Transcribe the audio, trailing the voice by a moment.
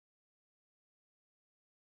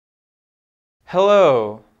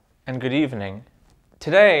Hello and good evening.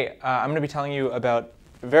 Today I'm going to be telling you about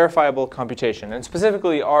verifiable computation, and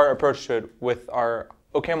specifically our approach to it with our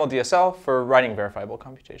OCaml DSL for writing verifiable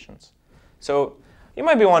computations. So you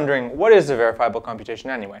might be wondering, what is a verifiable computation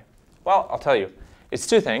anyway? Well, I'll tell you. It's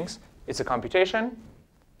two things. It's a computation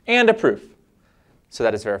and a proof, so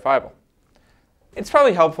that it's verifiable. It's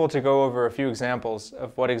probably helpful to go over a few examples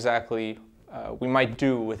of what exactly we might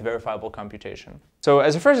do with verifiable computation. So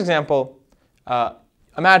as a first example,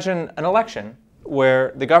 imagine an election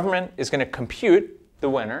where the government is going to compute the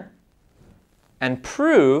winner and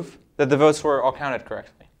prove that the votes were all counted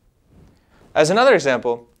correctly. As another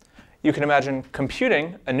example, you can imagine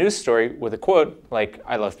computing a news story with a quote like,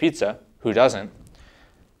 "I love pizza, who doesn't?"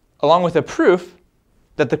 along with a proof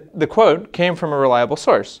that the quote came from a reliable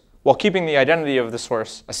source, while keeping the identity of the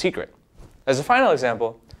source a secret. As a final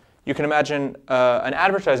example, you can imagine an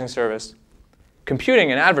advertising service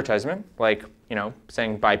computing an advertisement, like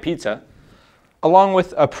saying buy pizza, along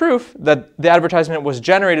with a proof that the advertisement was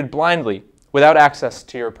generated blindly without access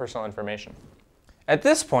to your personal information. At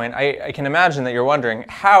this point, I can imagine that you're wondering,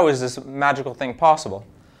 how is this magical thing possible?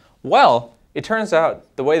 Well, it turns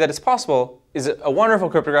out the way that it's possible is a wonderful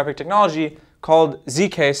cryptographic technology called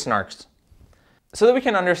zk-SNARKs. So that we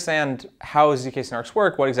can understand how zk-SNARKs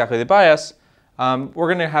work, what exactly they buy us, we're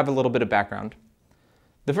going to have a little bit of background.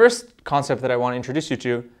 The first concept that I want to introduce you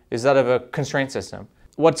to is that of a constraint system.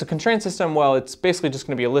 What's a constraint system? Well, it's basically just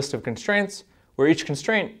going to be a list of constraints where each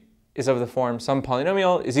constraint is of the form some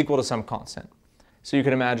polynomial is equal to some constant. So you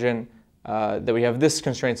can imagine that we have this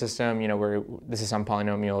constraint system, where this is some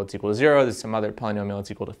polynomial, it's equal to 0, this is some other polynomial,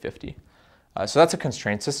 it's equal to 50. So that's a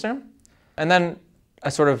constraint system. And then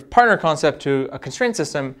a sort of partner concept to a constraint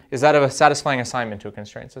system is that of a satisfying assignment to a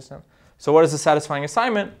constraint system. So what is a satisfying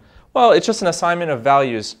assignment? Well, it's just an assignment of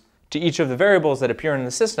values to each of the variables that appear in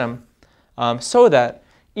the system so that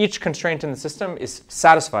each constraint in the system is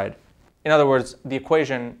satisfied. In other words, the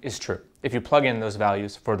equation is true if you plug in those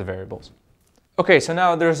values for the variables. OK, so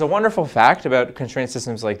now there's a wonderful fact about constraint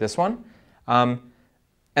systems like this one. And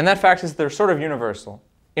that fact is they're sort of universal.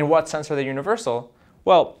 In what sense are they universal?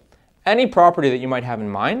 Well, any property that you might have in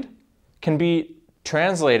mind can be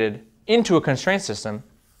translated into a constraint system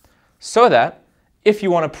so that if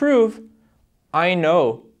you want to prove, I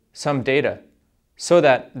know some data so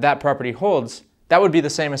that that property holds, that would be the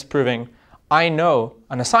same as proving, I know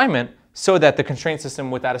an assignment so that the constraint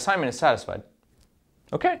system with that assignment is satisfied.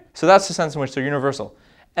 OK, so that's the sense in which they're universal.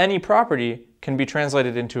 Any property can be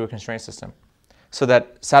translated into a constraint system so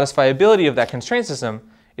that satisfiability of that constraint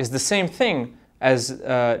system is the same thing as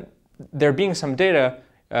there being some data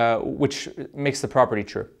which makes the property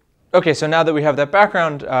true. OK, so now that we have that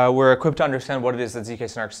background, we're equipped to understand what it is that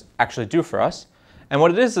zk-SNARKs actually do for us. And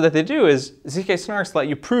what it is that they do is zk-SNARKs let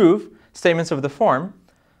you prove statements of the form,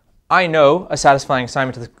 I know a satisfying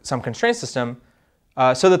assignment to some constraint system,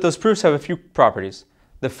 so that those proofs have a few properties.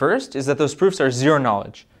 The first is that those proofs are zero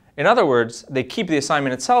knowledge. In other words, they keep the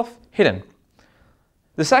assignment itself hidden.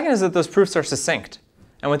 The second is that those proofs are succinct.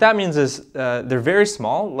 And what that means is they're very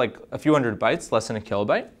small, like a few hundred bytes, less than a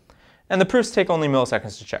kilobyte. And the proofs take only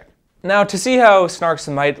milliseconds to check. Now, to see how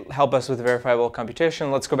SNARKs might help us with verifiable computation,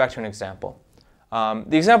 let's go back to an example.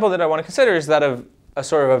 The example that I want to consider is that of a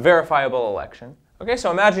sort of a verifiable election. OK, so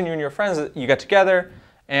imagine you and your friends, you get together,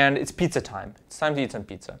 and it's pizza time. It's time to eat some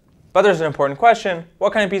pizza. But there's an important question.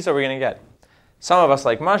 What kind of pizza are we going to get? Some of us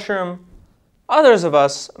like mushroom. Others of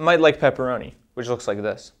us might like pepperoni, which looks like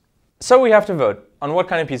this. So we have to vote on what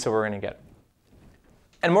kind of pizza we're going to get.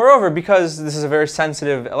 And moreover, because this is a very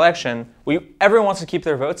sensitive election, everyone wants to keep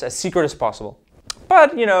their votes as secret as possible.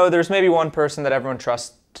 But there's maybe one person that everyone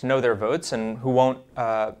trusts to know their votes and who won't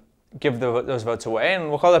give those votes away, and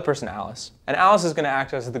we'll call that person Alice. And Alice is going to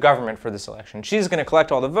act as the government for this election. She's going to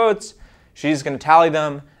collect all the votes, she's going to tally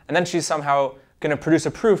them, and then she's somehow going to produce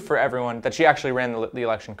a proof for everyone that she actually ran the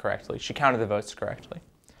election correctly. She counted the votes correctly.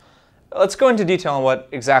 Let's go into detail on what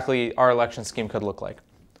exactly our election scheme could look like.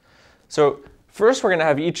 So first, we're going to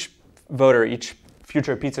have each voter, each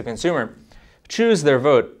future pizza consumer, choose their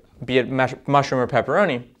vote, be it mushroom or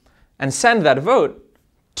pepperoni, and send that vote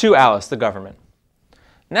to Alice, the government.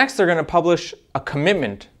 Next, they're going to publish a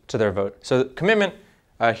commitment to their vote. So the commitment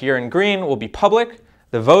here in green will be public.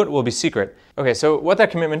 The vote will be secret. OK, so what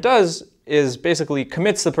that commitment does is basically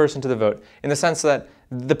commits the person to the vote in the sense that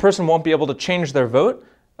the person won't be able to change their vote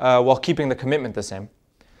while keeping the commitment the same.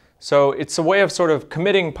 So it's a way of sort of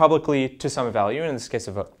committing publicly to some value, in this case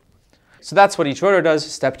a vote. So that's what each voter does.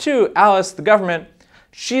 Step 2, Alice, the government,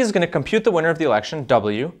 she's going to compute the winner of the election,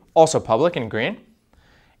 W, also public in green.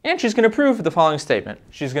 And she's going to prove the following statement.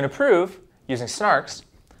 She's going to prove, using SNARKs,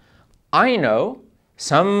 I know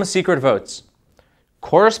some secret votes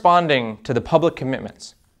corresponding to the public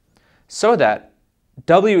commitments so that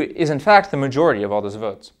W is in fact the majority of all those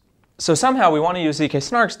votes. So somehow we want to use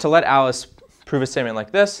zk-SNARKs to let Alice prove a statement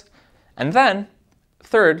like this. And then,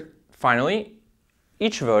 third, finally,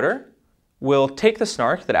 each voter will take the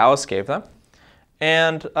SNARK that Alice gave them,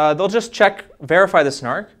 and they'll just verify the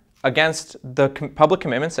SNARK against the public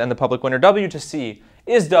commitments and the public winner W to see,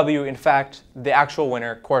 is W in fact the actual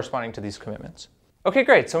winner corresponding to these commitments? Okay,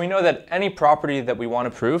 great. So we know that any property that we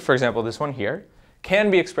want to prove, for example, this one here,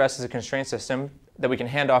 can be expressed as a constraint system that we can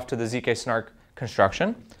hand off to the zk-SNARK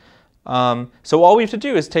construction. So all we have to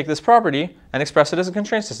do is take this property and express it as a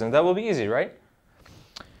constraint system. That will be easy, right?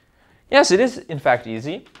 Yes, it is in fact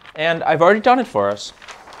easy, and I've already done it for us.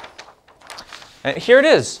 And here it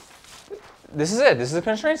is. This is it. This is a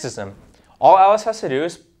constraint system. All Alice has to do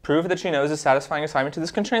is prove that she knows a satisfying assignment to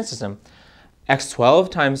this constraint system.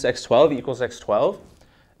 x12 times x12 equals x12.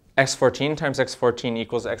 x14 times x14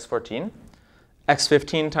 equals x14.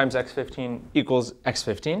 x15 times x15 equals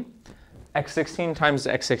x15. x16 times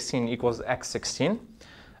x16 equals x16.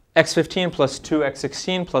 x15 plus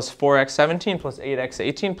 2x16 plus 4x17 plus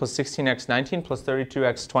 8x18 plus 16x19 plus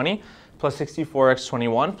 32x20 plus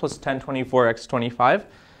 64x21 plus 1024x25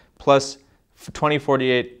 plus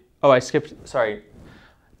 2048, oh, I skipped, sorry,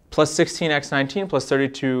 plus 16x19 plus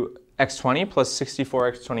 32x20 plus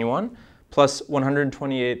 64x21 plus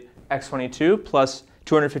 128x22 plus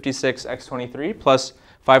 256x23 plus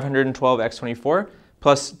 512x24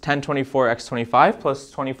 plus 1024x25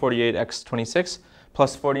 plus 2048x26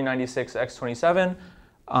 plus 4096x27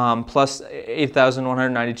 plus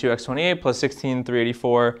 8192x28 plus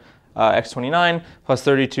 16384x29 plus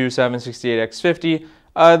 32768x50.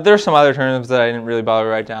 There are some other terms that I didn't really bother to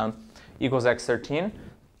write down. Equals x13.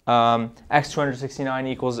 x269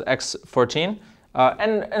 equals x14,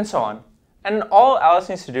 and so on. And all Alice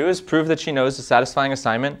needs to do is prove that she knows a satisfying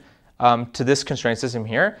assignment to this constraint system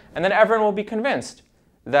here, and then everyone will be convinced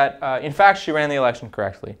that, in fact, she ran the election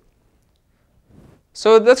correctly.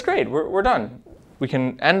 So that's great. We're done. We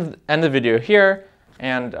can end the video here,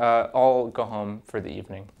 and all go home for the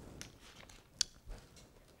evening.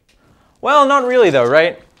 Well, not really, though,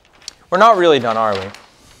 right? We're not really done, are we?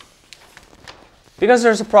 Because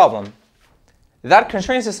there's a problem. That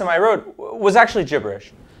constraint system I wrote was actually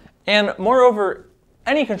gibberish. And moreover,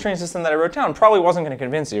 any constraint system that I wrote down probably wasn't going to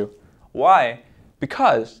convince you. Why?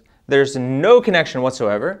 Because there's no connection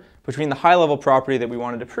whatsoever between the high-level property that we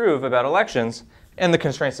wanted to prove about elections and the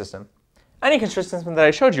constraint system. Any constraint system that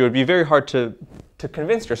I showed you would be very hard to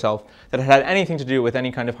convince yourself that it had anything to do with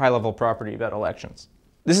any kind of high-level property about elections.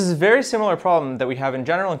 This is a very similar problem that we have in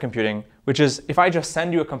general in computing, which is if I just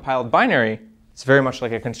send you a compiled binary, it's very much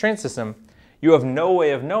like a constraint system, you have no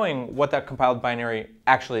way of knowing what that compiled binary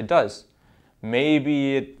actually does.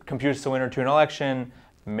 Maybe it computes the winner to an election,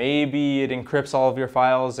 maybe it encrypts all of your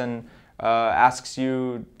files and asks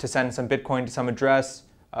you to send some Bitcoin to some address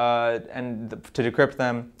and to decrypt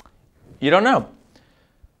them. You don't know.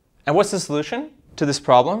 And what's the solution to this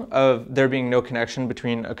problem of there being no connection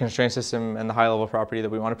between a constraint system and the high-level property that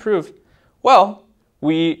we want to prove? Well,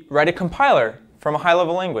 we write a compiler from a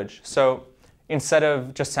high-level language. So instead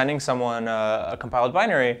of just sending someone a compiled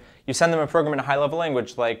binary, you send them a program in a high-level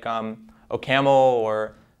language like OCaml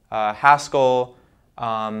or Haskell,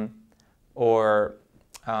 or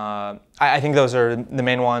I think those are the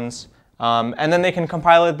main ones. And then they can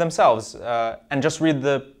compile it themselves and just read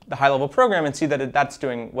the high-level program and see that that's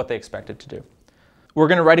doing what they expect it to do. We're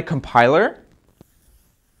going to write a compiler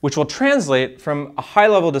which will translate from a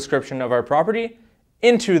high-level description of our property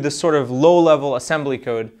into the sort of low-level assembly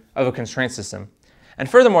code of a constraint system. And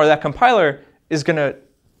furthermore, that compiler is going to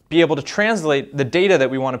be able to translate the data that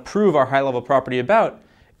we want to prove our high-level property about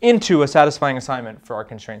into a satisfying assignment for our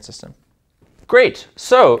constraint system. Great.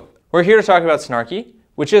 So we're here to talk about Snarky,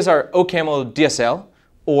 which is our OCaml DSL,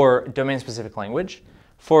 or domain-specific language,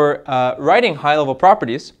 for writing high-level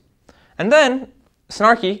properties. And then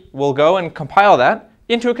Snarky will go and compile that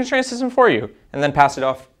into a constraint system for you, and then pass it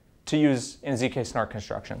off to use in zk-SNARK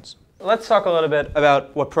constructions. Let's talk a little bit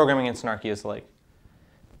about what programming in Snarky is like.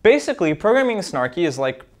 Basically, programming in Snarky is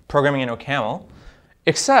like programming in OCaml,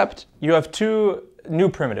 except you have two new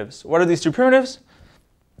primitives. What are these two primitives?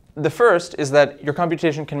 The first is that your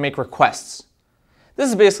computation can make requests. This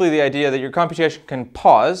is basically the idea that your computation can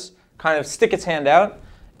pause, kind of stick its hand out,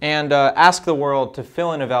 and ask the world to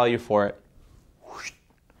fill in a value for it.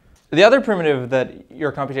 The other primitive that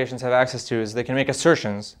your computations have access to is they can make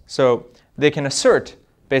assertions. So they can assert,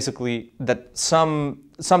 basically, that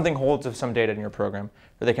something holds of some data in your program.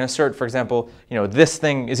 Or they can assert, for example, this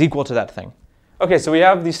thing is equal to that thing. Okay, so we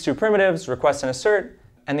have these two primitives, request and assert,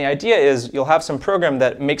 and the idea is you'll have some program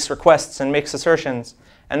that makes requests and makes assertions,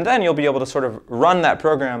 and then you'll be able to sort of run that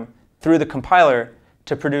program through the compiler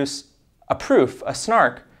to produce a proof, a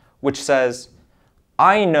SNARK, which says,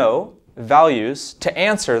 I know values to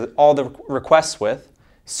answer all the requests with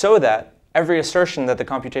so that every assertion that the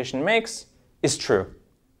computation makes is true.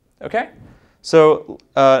 Okay? So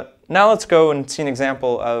now let's go and see an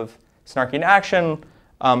example of Snarky in action.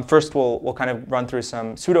 First, we'll kind of run through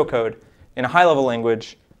some pseudocode in a high-level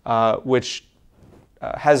language, which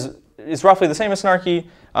is roughly the same as Snarky,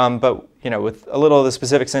 but with a little of the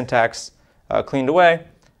specific syntax cleaned away,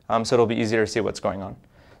 so it'll be easier to see what's going on.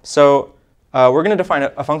 So we're going to define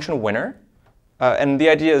a function winner, and the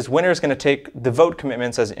idea is winner is going to take the vote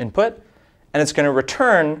commitments as input, and it's going to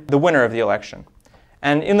return the winner of the election.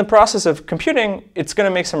 And in the process of computing, it's going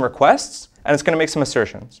to make some requests, and it's going to make some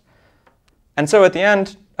assertions. And so at the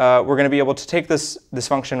end, we're going to be able to take this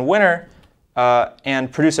function winner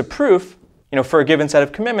and produce a proof. For a given set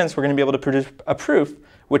of commitments, we're going to be able to produce a proof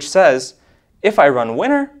which says, if I run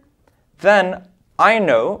winner, then I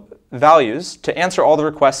know values to answer all the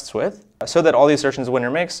requests with so that all the assertions the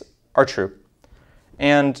winner makes are true.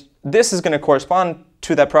 And this is going to correspond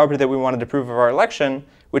to that property that we wanted to prove of our election,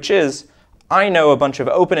 which is I know a bunch of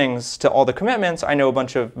openings to all the commitments. I know a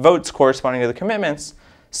bunch of votes corresponding to the commitments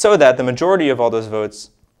so that the majority of all those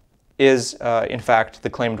votes is, in fact, the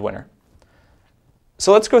claimed winner.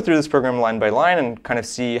 So let's go through this program line by line and kind of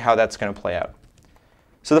see how that's going to play out.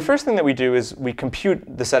 So the first thing that we do is we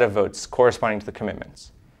compute the set of votes corresponding to the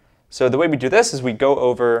commitments. So the way we do this is we go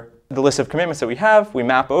over the list of commitments that we have. We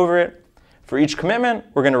map over it. For each commitment,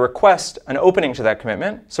 we're going to request an opening to that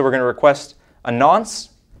commitment. So we're going to request a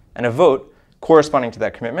nonce and a vote corresponding to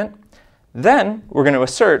that commitment. Then we're going to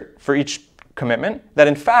assert for each commitment that,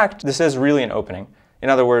 in fact, this is really an opening. In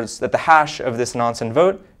other words, that the hash of this nonce and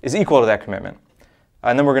vote is equal to that commitment.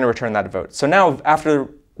 And then we're going to return that vote. So now, after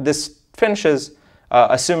this finishes,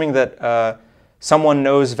 assuming that someone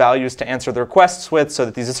knows values to answer the requests with so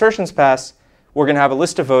that these assertions pass, we're going to have a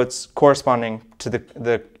list of votes corresponding to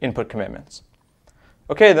the input commitments.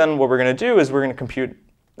 OK, then what we're going to do is we're going to compute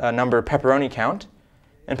a number pepperoni count.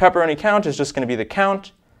 And pepperoni count is just going to be the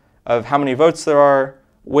count of how many votes there are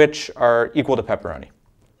which are equal to pepperoni.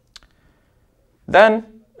 Then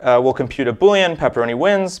we'll compute a Boolean, pepperoni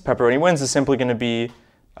wins. Pepperoni wins is simply going to be,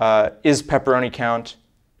 is pepperoni count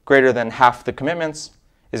greater than half the commitments?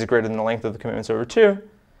 Is it greater than the length of the commitments over 2?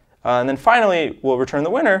 And then finally, we'll return the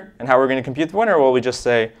winner. And how we're going to compute the winner? Well, we just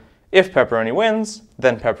say, if pepperoni wins,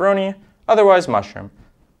 then pepperoni, otherwise mushroom.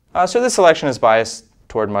 So this selection is biased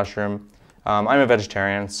toward mushroom. I'm a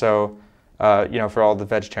vegetarian, so for all the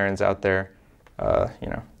vegetarians out there,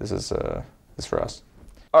 this is for us.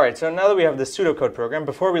 All right, so now that we have this pseudocode program,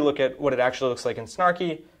 before we look at what it actually looks like in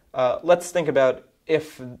Snarky, let's think about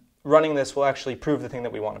if running this will actually prove the thing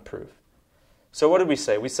that we want to prove. So what did we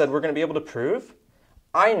say? We said we're going to be able to prove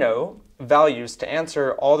I know values to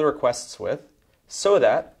answer all the requests with so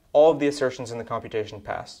that all of the assertions in the computation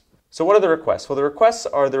pass. So what are the requests? Well, the requests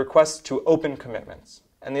are the requests to open commitments.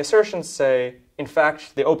 And the assertions say, in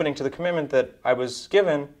fact, the opening to the commitment that I was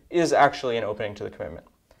given is actually an opening to the commitment.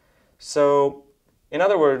 So in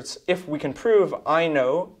other words, if we can prove I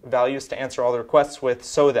know values to answer all the requests with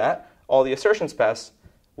so that all the assertions pass,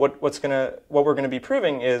 what we're going to be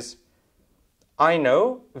proving is I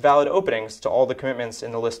know valid openings to all the commitments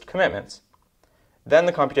in the list commitments. Then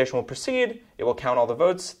the computation will proceed. It will count all the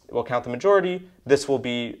votes. It will count the majority. This will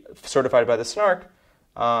be certified by the SNARK.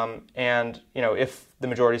 And if the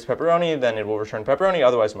majority is pepperoni, then it will return pepperoni,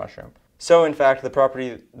 otherwise mushroom. So in fact, the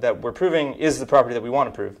property that we're proving is the property that we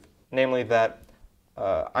want to prove, namely that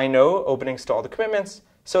I know openings to all the commitments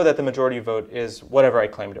so that the majority vote is whatever I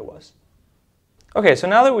claimed it was. OK, so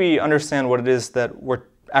now that we understand what it is that we're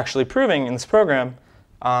actually proving in this program,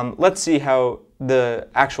 let's see how the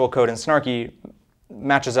actual code in Snarky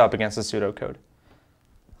matches up against the pseudocode.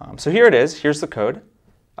 So here it is. Here's the code.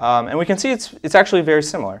 And we can see it's actually very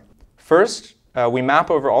similar. First, we map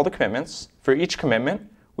over all the commitments. For each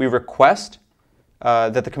commitment, we request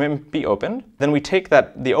that the commitment be opened. Then we take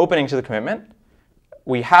the opening to the commitment,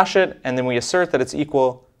 we hash it, and then we assert that it's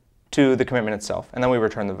equal to the commitment itself. And then we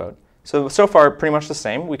return the vote. So far, pretty much the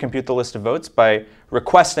same. We compute the list of votes by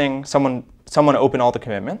requesting someone open all the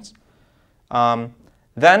commitments.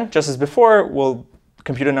 Then, just as before, we'll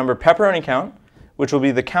compute a number pepperoni count, which will be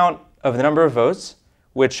the count of the number of votes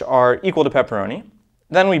which are equal to pepperoni.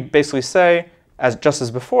 Then we basically say, just as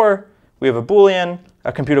before, we have a Boolean,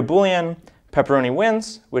 compute a Boolean, pepperoni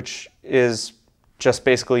wins, which is just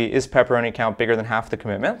basically, is pepperoni count bigger than half the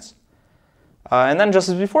commitments? And then just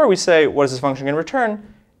as before, we say, what is this function going to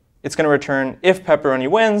return? It's going to return if pepperoni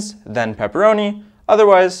wins, then pepperoni,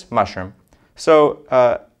 otherwise mushroom.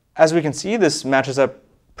 So as we can see, this matches up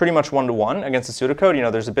pretty much one-to-one against the pseudocode. You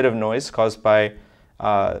know, there's a bit of noise caused by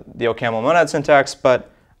the OCaml monad syntax,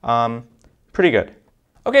 but pretty good.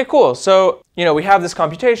 Okay, cool. So you know, we have this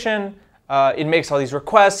computation. It makes all these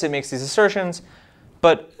requests. It makes these assertions.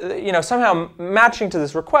 But you know, somehow matching to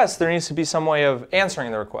this request, there needs to be some way of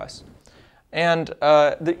answering the request. And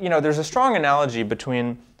you know, there's a strong analogy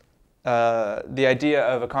between the idea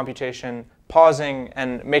of a computation pausing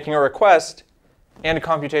and making a request and a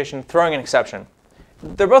computation throwing an exception.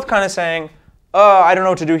 They're both kind of saying, I don't know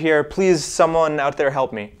what to do here. Please, someone out there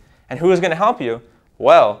help me. And who is going to help you?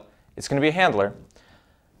 Well, it's going to be a handler.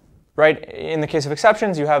 Right? In the case of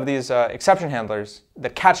exceptions, you have these exception handlers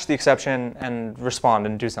that catch the exception and respond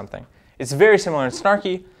and do something. It's very similar in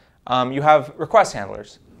Snarky. You have request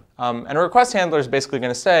handlers. And a request handler is basically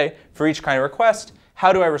going to say, for each kind of request,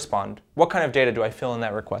 how do I respond? What kind of data do I fill in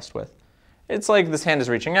that request with? It's like this hand is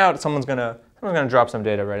reaching out. Someone's going to drop some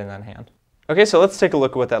data right in that hand. OK, so let's take a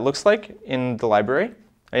look at what that looks like in the library,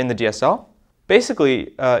 in the DSL.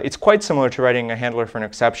 Basically, it's quite similar to writing a handler for an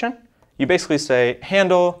exception. You basically say,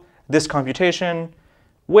 handle this computation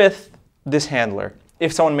with this handler.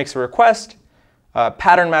 If someone makes a request,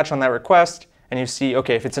 pattern match on that request, and you see,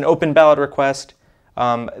 OK, if it's an open ballot request,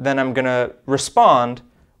 then I'm going to respond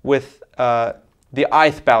with the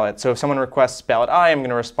ith ballot. So if someone requests ballot I, I'm going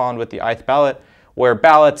to respond with the ith ballot, where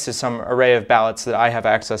ballots is some array of ballots that I have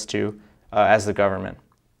access to as the government.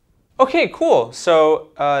 OK, cool.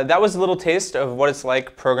 So that was a little taste of what it's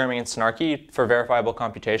like programming in Snarky for verifiable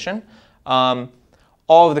computation.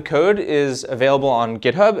 All of the code is available on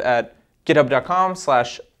GitHub at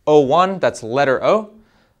github.com/o1, that's letter O,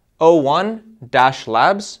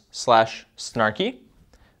 o1-labs/snarky.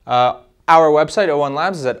 Our website, O1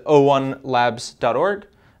 Labs, is at o1labs.org.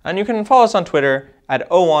 And you can follow us on Twitter at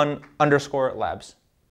o1_labs.